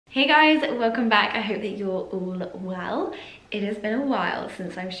Hey guys, welcome back. I hope that you're all well. It has been a while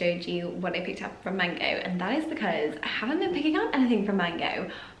since I've showed you what I picked up from Mango, and that is because I haven't been picking up anything from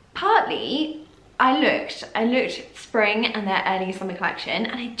Mango. Partly, I looked spring and their early summer collection,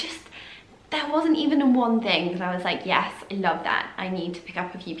 and there wasn't even one thing that I was like, yes, I love that. I need to pick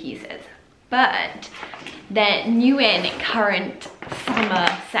up a few pieces. But their new in current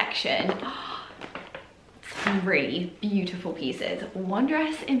summer section, some really beautiful pieces. One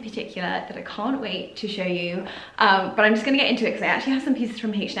dress in particular that I can't wait to show you, but I'm just gonna get into it because I actually have some pieces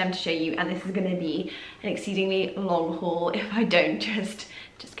from H&M to show you, and this is gonna be an exceedingly long haul if I don't just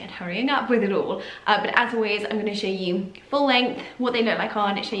get hurrying up with it all. But as always, I'm gonna show you full length, what they look like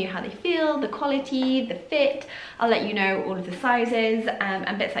on, show you how they feel, the quality, the fit. I'll let you know all of the sizes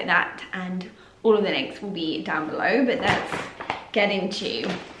and bits like that, and all of the links will be down below. But let's get into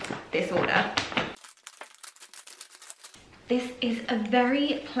this order. This is a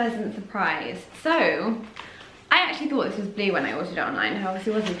very pleasant surprise. So, I actually thought this was blue when I ordered it online. I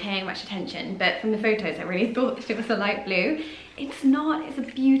obviously wasn't paying much attention, but from the photos I really thought that it was a light blue. It's not, it's a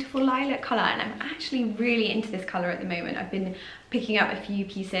beautiful lilac colour, and I'm actually really into this colour at the moment. I've been picking up a few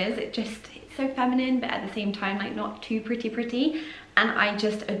pieces. It's so feminine, but at the same time, like, not too pretty. And I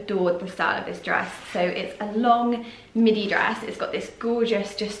just adored the style of this dress. So it's a long midi dress. It's got this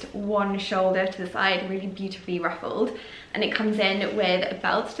gorgeous, just one shoulder to the side, really beautifully ruffled. And it comes in with a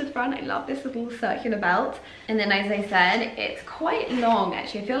belt to the front. I love this little circular belt. And then, as I said, it's quite long,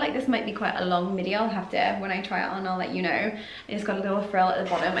 actually. I feel like this might be quite a long midi. I'll have to, when I try it on, I'll let you know. It's got a little frill at the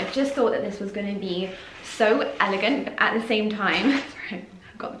bottom. I just thought that this was gonna be so elegant, but at the same time, sorry,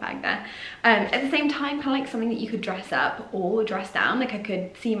 got the bag there. At the same time, kind of like something that you could dress up or dress down. Like, I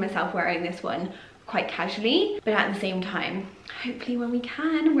could see myself wearing this one quite casually, but at the same time, hopefully when we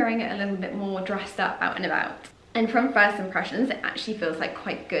can, wearing it a little bit more dressed up out and about. And from first impressions, it actually feels like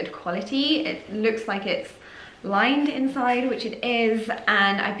quite good quality. It looks like it's lined inside, which it is,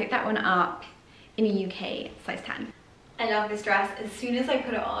 and I picked that one up in the UK, size 10. I love this dress. As soon as I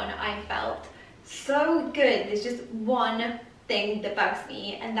put it on, I felt so good. There's just one thing that bugs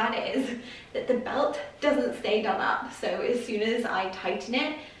me, and that is that the belt doesn't stay done up. So as soon as I tighten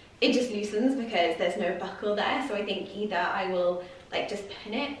it, it just loosens because there's no buckle there. So I think either I will like just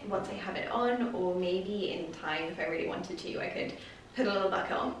pin it once I have it on, or maybe in time, if I really wanted to, I could put a little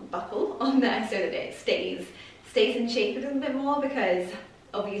buckle on there so that it stays in shape a little bit more, because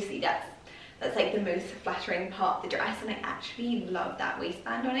obviously that's like the most flattering part of the dress, and I actually love that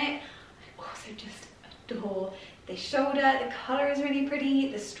waistband on it. I also just adore the shoulder. The color is really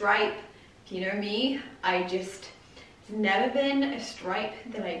pretty. The stripe, if you know me, it's never been a stripe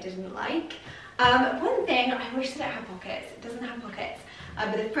that I didn't like. One thing, I wish that it had pockets. It doesn't have pockets,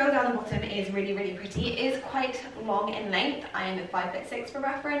 but the frill down the bottom is really pretty. It is quite long in length. I am 5'6" for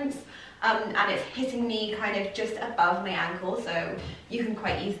reference, and it's hitting me kind of just above my ankle, so you can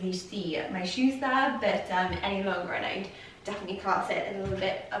quite easily see my shoes there. But any longer, and I'd definitely class it a little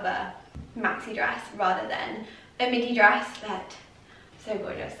bit of a maxi dress rather than a midi dress. But so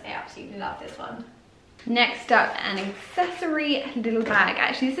gorgeous. I absolutely love this one. Next up, an accessory little bag.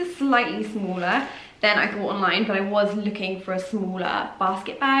 Actually, this is slightly smaller than I thought online, but I was looking for a smaller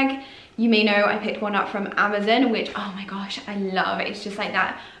basket bag. You may know I picked one up from Amazon, which, oh my gosh, I love. It's just like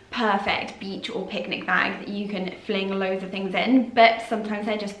that perfect beach or picnic bag that you can fling loads of things in, but sometimes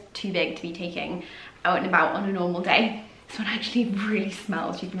they're just too big to be taking out and about on a normal day. This one actually really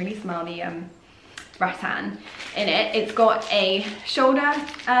smells. You can really smell the rattan in it. It's got a shoulder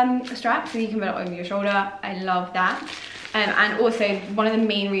strap, so you can put it over your shoulder. I love that. And also, one of the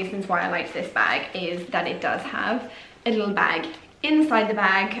main reasons why I liked this bag is that it does have a little bag inside the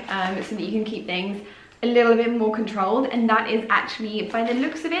bag, so that you can keep things a little bit more controlled. And that is actually, by the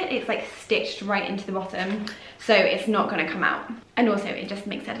looks of it, it's like stitched right into the bottom, so it's not going to come out. And also, it just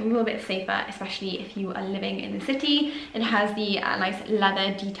makes it a little bit safer, especially if you are living in the city. It has the nice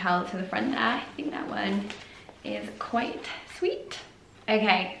leather detail to the front there. I think that one is quite sweet.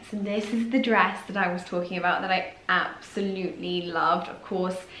 Okay, so this is the dress that I was talking about that I absolutely loved. Of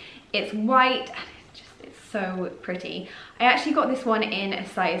course, it's white and it's so pretty. I actually got this one in a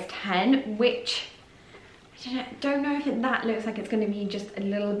size 10, which I don't know if that looks like it's going to be just a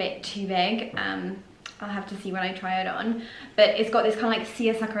little bit too big. I'll have to see when I try it on, but it's got this kind of like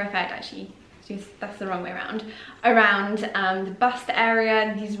seersucker effect. Actually, that's the wrong way around the bust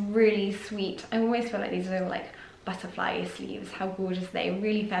area. These really sweet, I always feel like these are like butterfly sleeves. How gorgeous are they?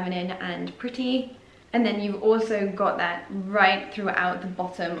 Really feminine and pretty. And then you've also got that right throughout the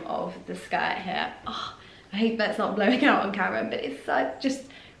bottom of the skirt here. Oh, I hope that's not blowing out on camera, but it's just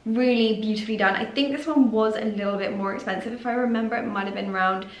really beautifully done. I think this one was a little bit more expensive. If I remember, it might have been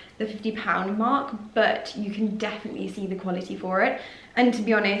around the £50 mark, but you can definitely see the quality for it. And to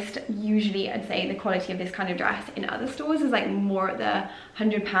be honest, usually I'd say the quality of this kind of dress in other stores is like more at the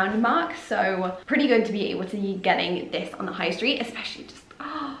 £100 mark. So pretty good to be able to be getting this on the high street, especially just,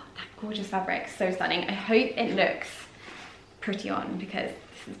 oh, that gorgeous fabric, so stunning. I hope it looks pretty on, because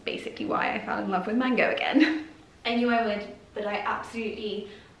this is basically why I fell in love with Mango again. I knew I would, but I absolutely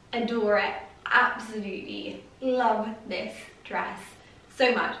adore it. Absolutely love this dress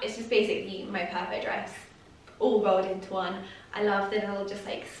so much. It's just basically my perfect dress, all rolled into one. I love the little just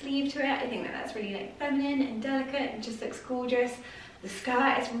like sleeve to it. I think that that's really like feminine and delicate and just looks gorgeous. The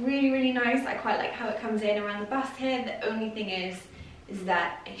skirt is really nice. I quite like how it comes in around the bust here. The only thing is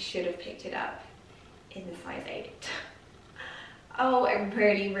that I should have picked it up in the size 8. Oh, I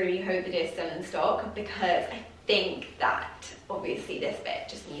really hope that it's still in stock, because I think that obviously this bit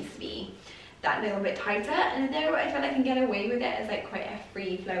just needs to be that little bit tighter. And though I feel like I can get away with it as like quite a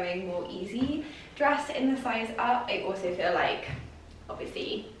free flowing, more easy dress in the size up, I also feel like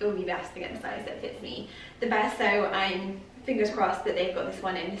obviously it would be best to get the size that fits me the best. So I'm fingers crossed that they've got this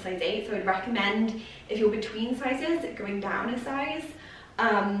one in size 8. So I'd recommend, if you're between sizes, going down a size,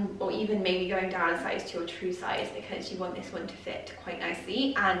 or even maybe going down a size to your true size, because you want this one to fit quite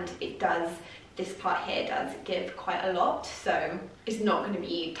nicely. And it does, this part here does give quite a lot, so it's not going to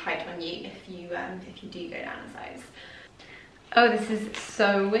be tight on you if you do go down a size. Oh, this is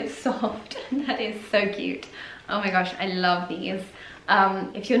so soft. That is so cute. Oh my gosh, I love these.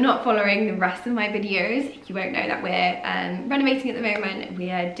 If you're not following the rest of my videos, you won't know that we're renovating at the moment. We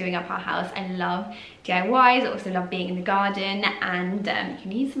are doing up our house. I love DIYs, I also love being in the garden, and you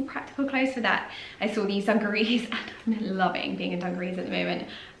need some practical clothes for that. I saw these dungarees and I'm loving being in dungarees at the moment,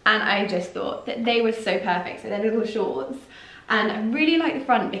 and I just thought that they were so perfect. So they're little shorts, and I really like the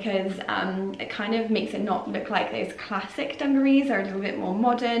front because it kind of makes it not look like those classic dungarees. They're a little bit more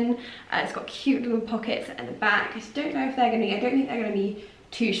modern. It's got cute little pockets at the back. I just don't know if they're going to be, I don't think they're going to be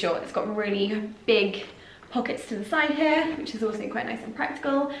too short. It's got really big pockets to the side here, which is also quite nice and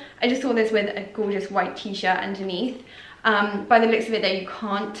practical. I just saw this with a gorgeous white t-shirt underneath. By the looks of it though, you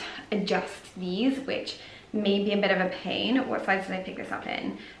can't adjust these, which may be a bit of a pain. What size did I pick this up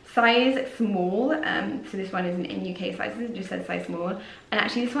in? Size small, so this one isn't in UK sizes, it just says size small. And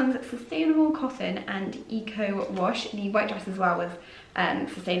actually this one's sustainable cotton and eco wash. The white dress as well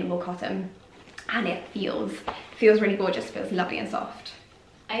was sustainable cotton, and it feels really gorgeous, feels lovely and soft.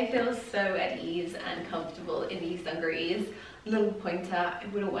 I feel so at ease and comfortable in these dungarees. Little pointer, I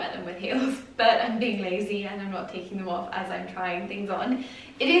wouldn't wear them with heels, but I'm being lazy and I'm not taking them off as I'm trying things on.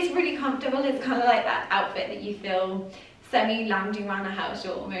 It is really comfortable. It's kind of like that outfit that you feel semi-lounging around the house,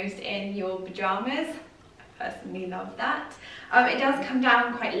 you're almost in your pajamas. I personally love that. It does come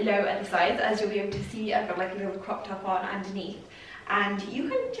down quite low at the sides, as you'll be able to see. I've got like a little crop top on underneath, and you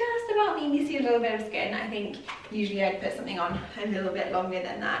can just about maybe see a little bit of skin. I think usually I'd put something on a little bit longer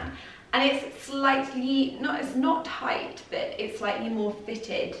than that. And it's slightly, it's not tight, but it's slightly more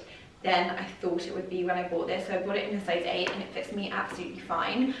fitted than I thought it would be when I bought this. So I bought it in a size 8 and it fits me absolutely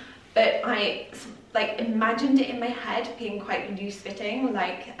fine. But I like imagined it in my head being quite loose fitting,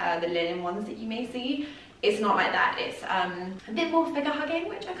 like the linen ones that you may see. It's not like that. It's a bit more figure hugging,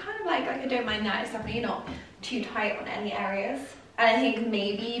 which I kind of like I don't mind that. It's definitely not too tight on any areas. And I think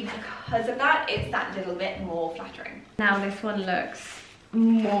maybe because of that, it's that little bit more flattering. Now this one looks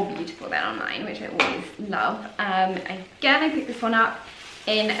more beautiful than online, which I always love. Again, I picked this one up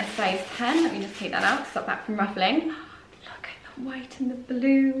in a size 10. Let me just take that out, stop that from ruffling. Look at the white and the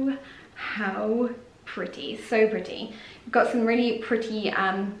blue. How pretty, so pretty. We've got some really pretty,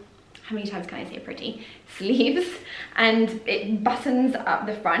 how many times can I say pretty, sleeves, and it buttons up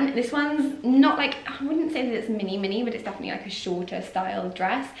the front. This one's not like, I wouldn't say that it's mini, but it's definitely like a shorter style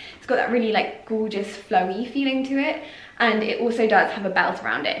dress. It's got that really like gorgeous flowy feeling to it, and it also does have a belt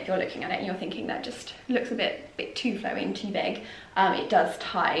around it. If you're looking at it and you're thinking that just looks a bit too flowy and too big, it does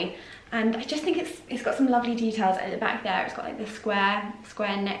tie. And I just think it's got some lovely details at the back there. It's got like the square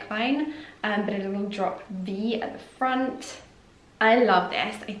neckline, but a little drop V at the front. I love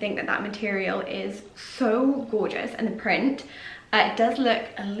this. I think that material is so gorgeous, and the print, it does look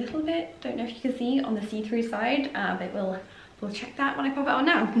a little bit, don't know if you can see on the see-through side, but we'll check that when I pop it on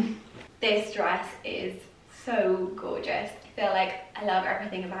now. This dress is so gorgeous. I feel like I love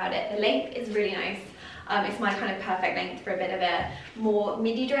everything about it. The length is really nice. It's my kind of perfect length for a bit of a more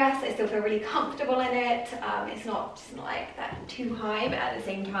midi dress. I still feel really comfortable in it. It's not like that too high, but at the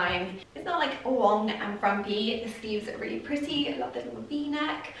same time, it's not like long and frumpy. The sleeves are really pretty. I love the little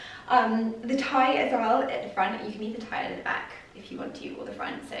V-neck. The tie as well at the front, you can even tie it at the back if you want to, or the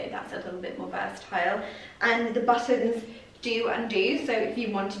front, so that's a little bit more versatile. And the buttons do undo, so if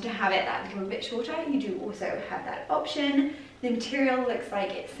you wanted to have it that little bit shorter, you do also have that option. The material looks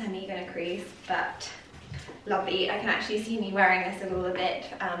like it's semi gonna crease, but lovely. I can actually see me wearing this a little bit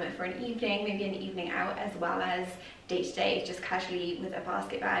for an evening, maybe an evening out, as well as day to day, just casually with a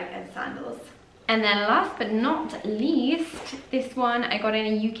basket bag and sandals. And then last but not least, this one I got in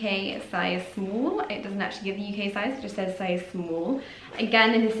a UK size small. It doesn't actually give the UK size, it just says size small.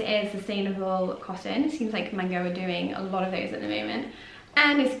 Again, this is sustainable cotton. It seems like Mango are doing a lot of those at the moment.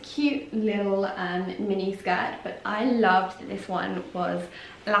 And it's a cute little mini skirt, but I loved that this one was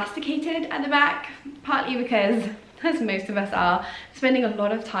elasticated at the back, partly because, as most of us are, spending a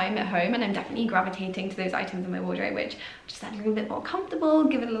lot of time at home, and I'm definitely gravitating to those items in my wardrobe which just add a little bit more comfortable,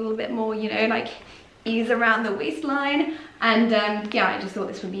 give it a little bit more, you know, like ease around the waistline. And yeah, I just thought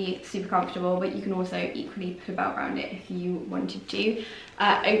this would be super comfortable, but you can also equally put a belt around it if you wanted to.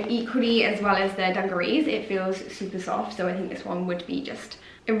 Equally, as well as the dungarees, it feels super soft, so I think this one would be just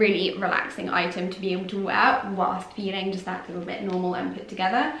a really relaxing item to be able to wear whilst feeling just that little bit normal and put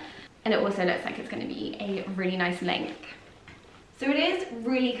together. And it also looks like it's going to be a really nice length. So it is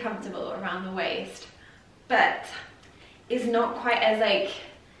really comfortable around the waist, but it's not quite as like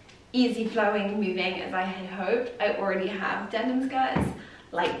easy flowing moving as I had hoped. I already have denim skirts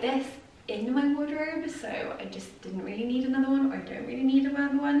like this in my wardrobe, so I just didn't really need another one, or I don't really need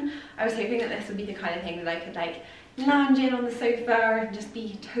another one. I was hoping that this would be the kind of thing that I could like lounge in on the sofa and just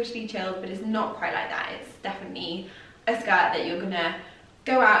be totally chilled, but it's not quite like that. It's definitely a skirt that you're gonna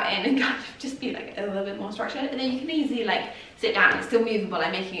go out in and kind of just be like a little bit more structured, and then you can easily like sit down. It's still movable.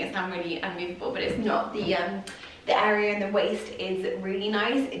 I'm making it sound really unmovable, but it's not. The area in the waist is really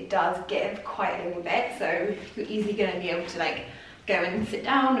nice. It does give quite a little bit, so you're easily going to be able to like go and sit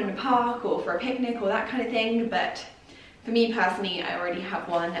down in a park or for a picnic or that kind of thing. But for me personally, I already have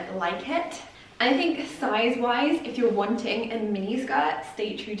one like it. And I think size wise, if you're wanting a mini skirt,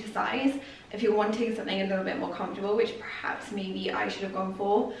 stay true to size. If you're wanting something a little bit more comfortable, which perhaps maybe I should have gone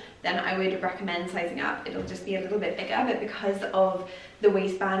for, then I would recommend sizing up. It'll just be a little bit bigger, but because of the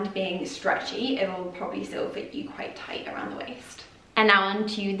waistband being stretchy, it'll probably still fit you quite tight around the waist. And now on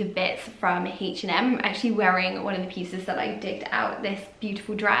to the bits from H&M. I'm actually wearing one of the pieces that I digged out, this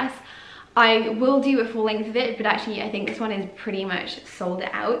beautiful dress. I will do a full length of it, but actually I think this one is pretty much sold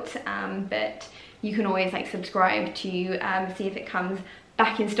out. But you can always like subscribe to see if it comes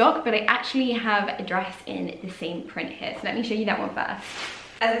back in stock. But I actually have a dress in the same print here, so let me show you that one first.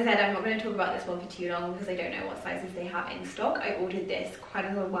 As I said, I'm not going to talk about this one for too long because I don't know what sizes they have in stock. I ordered this quite a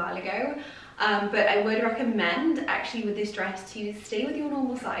little while ago, but I would recommend actually with this dress to stay with your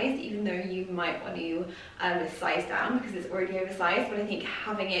normal size, even though you might want to size down because it's already oversized. But I think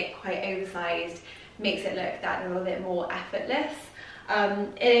having it quite oversized makes it look that little bit more effortless.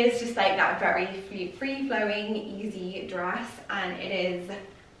 It is just like that very free-flowing, easy dress, and it is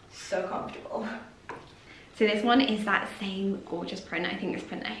so comfortable. So this one is that same gorgeous print. I think this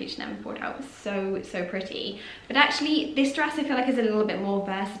print that H&M brought out was so pretty. But actually this dress I feel like is a little bit more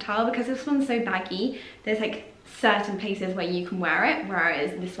versatile because this one's so baggy. There's like certain places where you can wear it,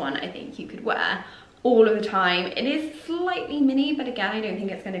 whereas this one I think you could wear all of the time. It is slightly mini, but again, I don't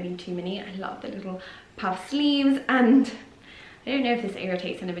think it's going to be too mini. I love the little puff sleeves, and I don't know if this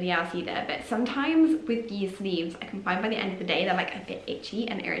irritates anybody else either, but sometimes with these sleeves, I can find by the end of the day they're like a bit itchy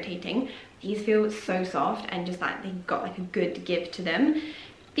and irritating. These feel so soft and just like they've got like a good give to them.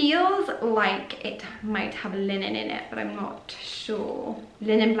 Feels like it might have linen in it, but I'm not sure.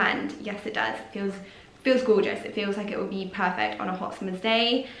 Linen blend, yes it does. It feels gorgeous. It feels like it would be perfect on a hot summer's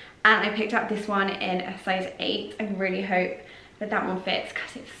day. And I picked up this one in a size 8. I really hope that that one fits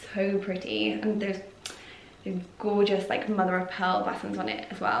because it's so pretty. And there's gorgeous like mother of pearl buttons on it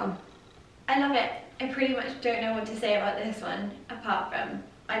as well. I love it. I pretty much don't know what to say about this one apart from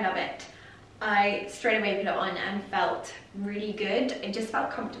I love it. I straight away put it on and felt really good. I just felt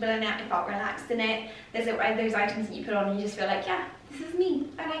comfortable in it. I felt relaxed in it. There's those items that you put on and you just feel like, yeah, this is me.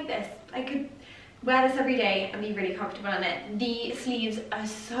 I like this. I could wear this every day and be really comfortable in it. The sleeves are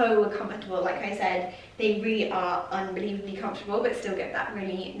so comfortable. Like I said, they really are unbelievably comfortable, but still give that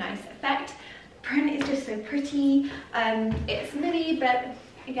really nice effect. The print is just so pretty. It's mini, but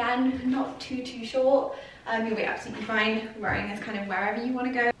again, not too short. You'll be absolutely fine wearing this kind of wherever you want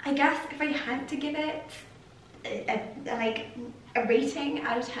to go. I guess if I had to give it a rating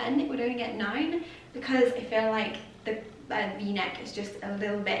out of 10, it would only get 9 because I feel like the V-neck is just a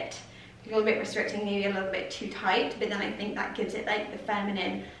little bit restricting, maybe a little bit too tight, but then I think that gives it like the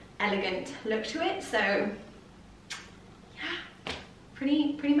feminine, elegant look to it. So yeah,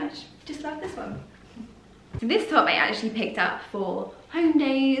 pretty much just love this one. So this top I actually picked up for home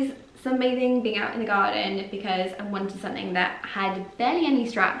days, sunbathing, being out in the garden, because I wanted something that had barely any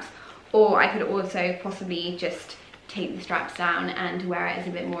straps, or I could also possibly just take the straps down and wear it as a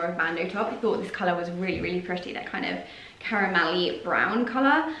bit more of a bandeau top. I thought this colour was really, really pretty, that kind of caramelly brown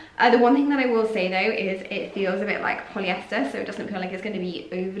colour. The one thing that I will say though is it feels a bit like polyester, so it doesn't feel like it's going to be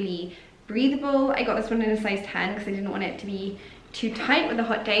overly breathable. I got this one in a size 10 because I didn't want it to be too tight with the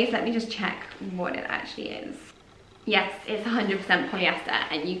hot days. Let me just check what it actually is. Yes, it's 100% polyester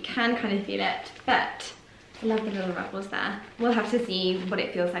and you can kind of feel it, but I love the little ruffles there. We'll have to see what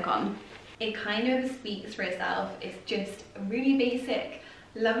it feels like on. It kind of speaks for itself. It's just a really basic,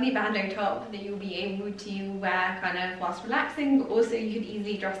 lovely bandeau top that you'll be able to wear kind of whilst relaxing, but also you could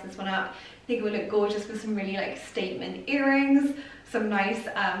easily dress this one up. I think it would look gorgeous with some really like statement earrings, some nice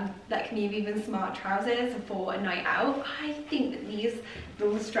like maybe even smart trousers for a night out. I think that these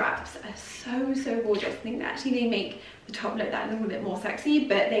little straps are so gorgeous. I think that actually they make the top look that little bit more sexy,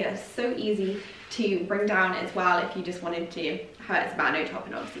 but they are so easy to bring down as well if you just wanted to have it as a bandeau top,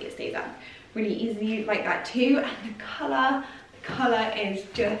 and obviously it stays up really easily like that too. And the colour is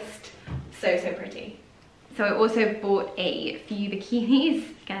just so pretty. So I also bought a few bikinis.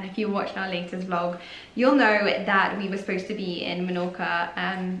 Again, if you watched our latest vlog, you'll know that we were supposed to be in Menorca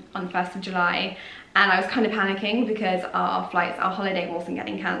on the 1st of July, and I was kind of panicking because our holiday wasn't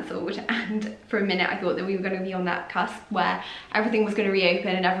getting cancelled, and for a minute I thought that we were going to be on that cusp where everything was going to reopen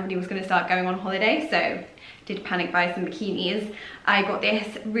and everybody was going to start going on holiday, so did panic buy some bikinis. I got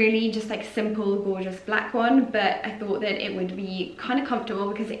this really just like simple, gorgeous black one, but I thought that it would be kind of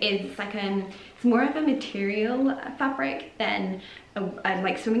comfortable because it's like it's more of a material fabric than a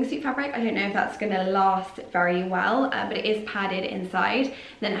like swimming suit fabric. I don't know if that's gonna last very well, but it is padded inside.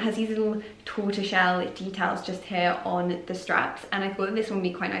 Then it has these little tortoiseshell details just here on the straps, and I thought that this one would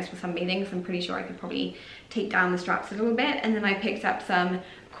be quite nice for sunbathing, so I'm pretty sure I could probably take down the straps a little bit. And then I picked up some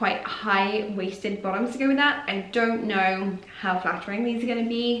quite high-waisted bottoms to go with that. I don't know how flattering these are going to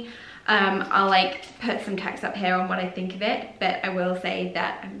be. I'll like put some text up here on what I think of it, but I will say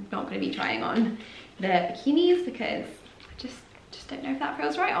that I'm not going to be trying on the bikinis because I just don't know if that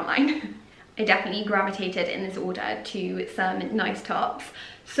feels right online. I definitely gravitated in this order to some nice tops.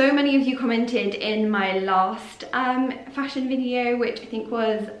 So many of you commented in my last fashion video, which I think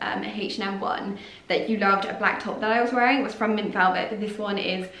was a H&M one, that you loved a black top that I was wearing. It was from Mint Velvet, but this one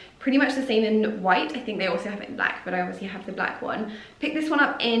is pretty much the same in white. I think they also have it in black, but I obviously have the black one. Picked this one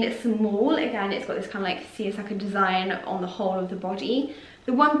up in small. Again, it's got this kind of like seersucker design on the whole of the body.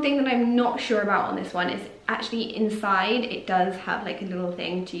 The one thing that I'm not sure about on this one is actually inside it does have like a little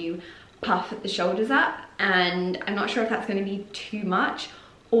thing to puff the shoulders up, and I'm not sure if that's going to be too much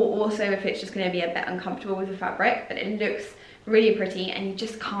or also if it's just going to be a bit uncomfortable with the fabric, but it looks really pretty and you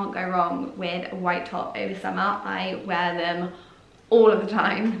just can't go wrong with a white top over summer. I wear them all of the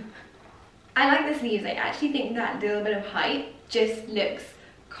time. I like the sleeves. I actually think that little bit of height just looks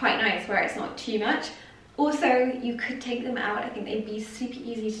quite nice where it's not too much. Also, you could take them out. I think they'd be super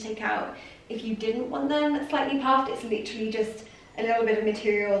easy to take out if you didn't want them slightly puffed. It's literally just a little bit of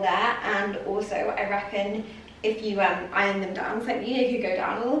material there, and also I reckon if you iron them down slightly, they could go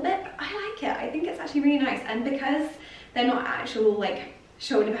down a little bit. But I like it. I think it's actually really nice, and because they're not actual like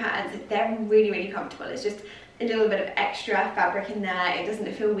shoulder pads, they're really comfortable. It's just a little bit of extra fabric in there. It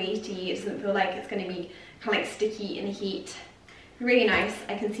doesn't feel weighty. It doesn't feel like it's going to be kind of like sticky in the heat. Really nice.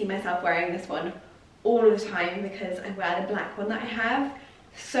 I can see myself wearing this one all of the time because I wear the black one that I have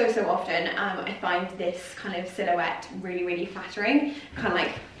so often. I find this kind of silhouette really flattering. Kind of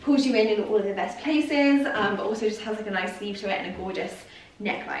like pulls you in all of the best places, but also just has like a nice sleeve to it and a gorgeous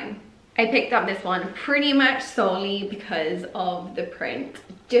neckline. I picked up this one pretty much solely because of the print,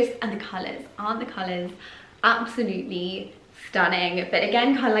 and the colours. Aren't the colours absolutely stunning? But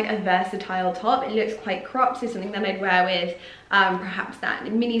again, kind of like a versatile top. It looks quite cropped, so something that I'd wear with perhaps that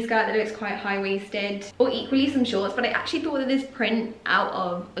mini skirt that looks quite high-waisted, or equally some shorts. But I actually thought that this print, out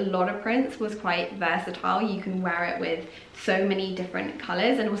of a lot of prints, was quite versatile. You can wear it with so many different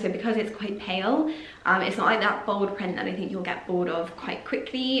colours, and also because it's quite pale, it's not like that bold print that I think you'll get bored of quite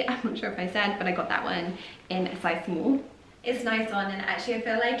quickly. I'm not sure if I said, but I got that one in a size small. It's nice on, and actually I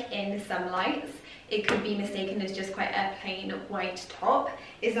feel like in some lights it could be mistaken as just quite a plain white top.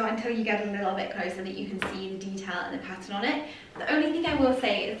 It's not until you get a little bit closer that you can see the detail and the pattern on it. The only thing I will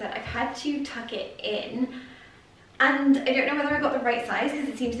say is that I've had to tuck it in, and I don't know whether I got the right size because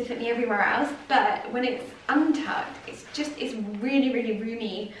it seems to fit me everywhere else, but when it's untucked, it's really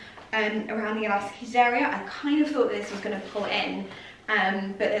roomy around the elasticated area. I kind of thought this was going to pull in,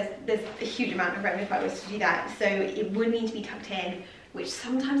 but there's a huge amount of room if I was to do that, so it would need to be tucked in which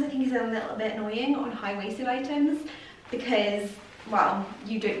sometimes I think is a little bit annoying on high-waisted items because, well,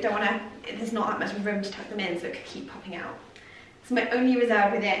 you don't want to, there's not that much room to tuck them in, so it could keep popping out. So my only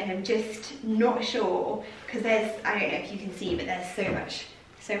reserve with it, and I'm just not sure, because there's, I don't know if you can see, but there's so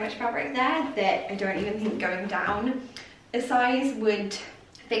much fabric there that I don't even think going down a size would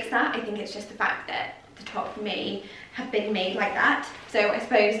fix that. I think it's just the fact that the top for me have been made like that. So I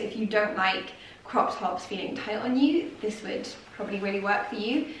suppose if you don't like crop tops feeling tight on you, this would probably really work for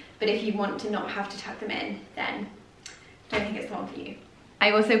you. But if you want to not have to tuck them in, then I don't think it's the one for you.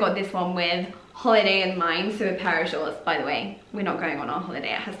 I also got this one with holiday in mind, so a pair of shorts. By the way, we're not going on our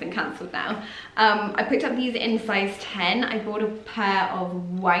holiday, it has been cancelled now. I picked up these in size 10. I bought a pair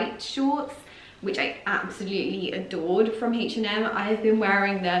of white shorts, which I absolutely adored from H&M. I've been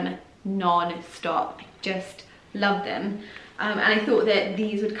wearing them non-stop. I just love them. And I thought that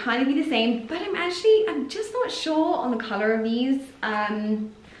these would kind of be the same, but I'm just not sure on the colour of these. I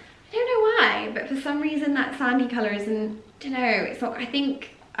don't know why, but for some reason that sandy colour isn't, I don't know, it's not, I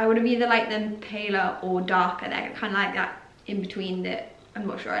think I would have either liked them paler or darker. They're kind of like that in between that I'm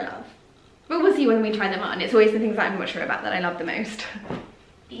not sure I love. But we'll see when we try them on. It's always the things that I'm not sure about that I love the most.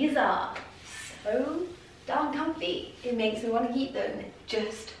 These are so darn comfy. It makes me want to keep them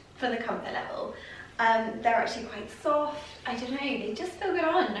just for the comfort level. They're actually quite soft. I don't know, they just feel good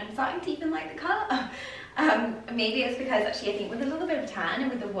on. I'm starting to even like the colour. Maybe it's because actually I think with a little bit of tan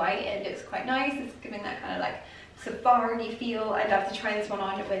and with the white it looks quite nice. It's giving that kind of like safari feel. I'd love to try this one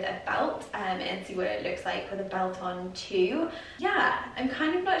on with a belt and see what it looks like with a belt on too. Yeah, I'm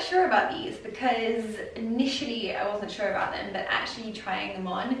kind of not sure about these because initially I wasn't sure about them, but actually trying them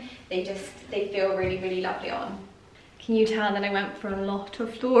on, they feel really, really lovely on. Can you tell that I went for a lot of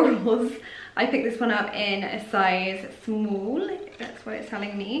florals? I picked this one up in a size small, that's what it's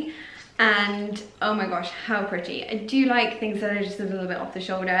telling me. And oh my gosh, how pretty. I do like things that are just a little bit off the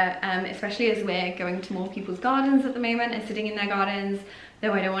shoulder, especially as we're going to more people's gardens at the moment and sitting in their gardens.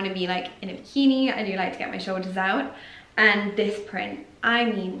 Though I don't want to be like in a bikini, I do like to get my shoulders out. And this print, I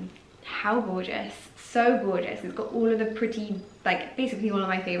mean, how gorgeous. So gorgeous. It's got all of the pretty, like basically all of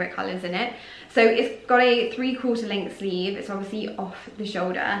my favorite colors in it. So it's got a 3/4 length sleeve. It's obviously off the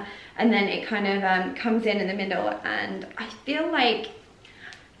shoulder, and then it kind of comes in the middle, and I feel like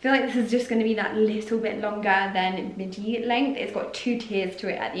this is just going to be that little bit longer than midi length. It's got 2 tiers to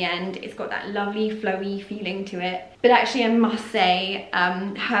it at the end. It's got that lovely flowy feeling to it. But actually I must say,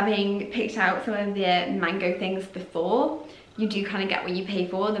 having picked out some of the mango things before, you do kind of get what you pay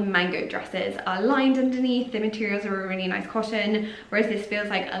for. The mango dresses are lined underneath. The materials are a really nice cotton, whereas this feels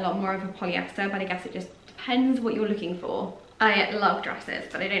like a lot more of a polyester, but I guess it just depends what you're looking for. I love dresses,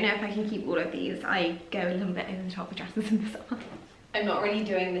 but I don't know if I can keep all of these. I go a little bit over the top with dresses in the summer. I'm not really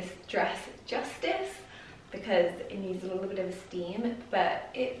doing this dress justice because it needs a little bit of steam, but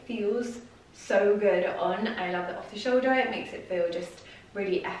it feels so good on. I love it off the shoulder. It makes it feel just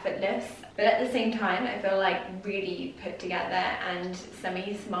really effortless, but at the same time I feel like really put together and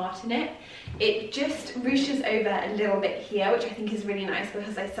semi-smart in it. It just ruches over a little bit here, which I think is really nice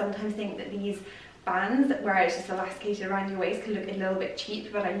because I sometimes think that these bands where it's just elasticated around your waist can look a little bit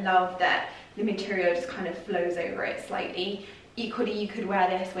cheap, but I love that the material just kind of flows over it slightly. Equally, you could wear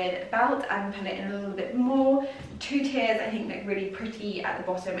this with a belt and put it in a little bit more. 2 tiers I think look really pretty at the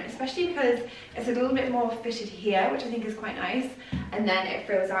bottom, especially because it's a little bit more fitted here, which I think is quite nice, and then it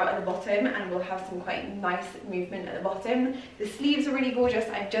frills out at the bottom and will have some quite nice movement at the bottom. The sleeves are really gorgeous.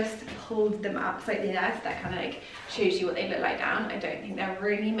 I've just pulled them up slightly there, so that kind of like shows you what they look like down. I don't think they're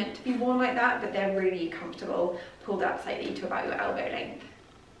really meant to be worn like that, but they're really comfortable, pulled up slightly to about your elbow length.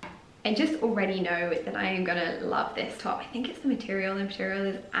 I just already know that I am gonna love this top. I think it's the material. The material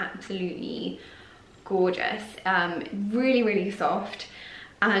is absolutely gorgeous. Really, really soft.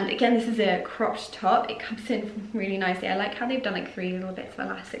 And again, this is a cropped top. It comes in really nicely. I like how they've done like 3 little bits of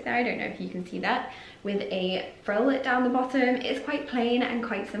elastic there. I don't know if you can see that, with a frill down the bottom. It's quite plain and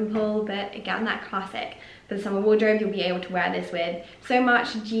quite simple, but again, that classic. For the summer wardrobe, you'll be able to wear this with so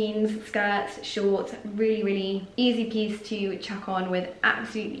much jeans, skirts, shorts. Really, really easy piece to chuck on with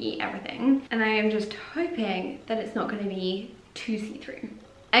absolutely everything. And I am just hoping that it's not going to be too see-through.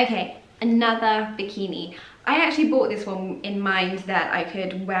 Okay, another bikini. I actually bought this one in mind that I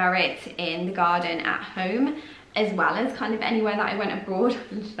could wear it in the garden at home, as well as kind of anywhere that I went abroad.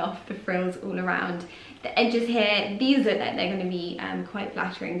 I love the frills all around. The edges here, these look like they're going to be quite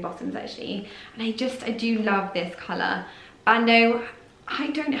flattering bottoms actually. And I do love this colour. Bandeau,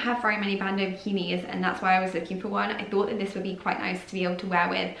 I don't have very many bandeau bikinis, and that's why I was looking for one. I thought that this would be quite nice to be able to wear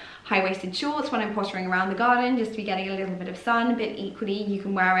with high-waisted shorts when I'm pottering around the garden, just to be getting a little bit of sun, but equally you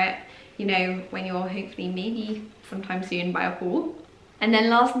can wear it, you know, when you're hopefully maybe sometime soon by a pool. And then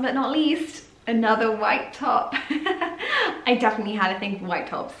last but not least, another white top. I definitely had a thing for white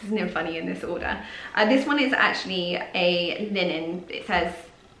tops, isn't it funny in this order? This one is actually a linen. It says,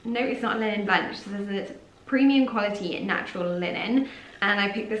 no, it's not a linen blend, it says it's premium quality natural linen. And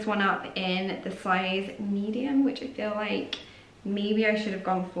I picked this one up in the size medium, which I feel like maybe I should have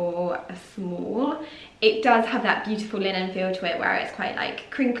gone for a small. It does have that beautiful linen feel to it where it's quite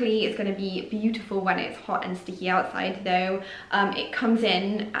like crinkly. It's going to be beautiful when it's hot and sticky outside though. It comes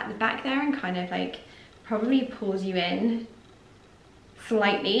in at the back there and kind of like probably pulls you in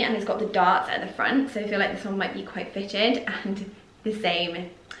slightly, and it's got the darts at the front, so I feel like this one might be quite fitted. And the same,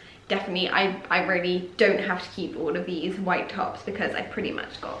 definitely, I really don't have to keep all of these white tops because I pretty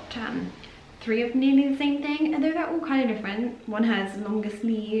much got 3 of nearly the same thing, although they're all kind of different. One has longer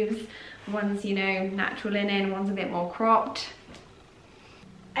sleeves, one's, you know, natural linen, one's a bit more cropped.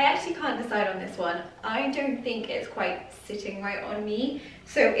 I actually can't decide on this one. I don't think it's quite sitting right on me.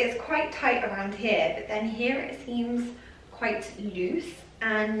 So it's quite tight around here, but then here it seems quite loose.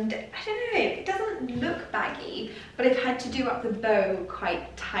 And I don't know, it doesn't look baggy, but I've had to do up the bow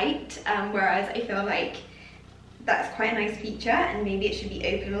quite tight, whereas I feel like that's quite a nice feature, and maybe it should be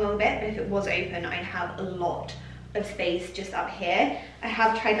open a little bit, but if it was open I'd have a lot of space just up here. I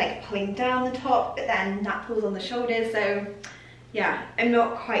have tried like pulling down the top, but then that pulls on the shoulders, so yeah, I'm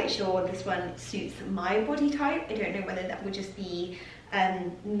not quite sure this one suits my body type. I don't know whether that would just be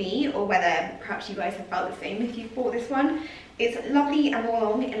me, or whether perhaps you guys have felt the same if you've bought this one. It's lovely and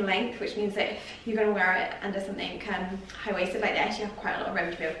long in length, which means that if you're going to wear it under something high-waisted like this, you have quite a lot of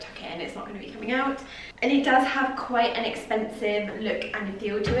room to be able to tuck it in. It's not going to be coming out. And it does have quite an expensive look and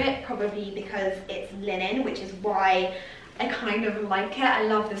feel to it, probably because it's linen, which is why I kind of like it. I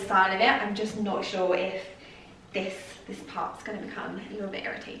love the style of it. I'm just not sure if this part's going to become a little bit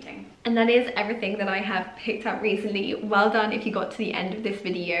irritating. And that is everything that I have picked up recently. Well done if you got to the end of this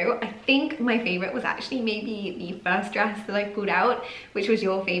video. I think my favorite was actually maybe the first dress that I pulled out. Which was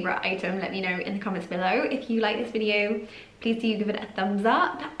your favorite item? Let me know in the comments below. If you like this video, please do give it a thumbs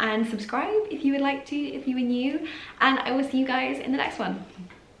up and subscribe if you would like to, if you were new. And I will see you guys in the next one.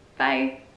 Bye.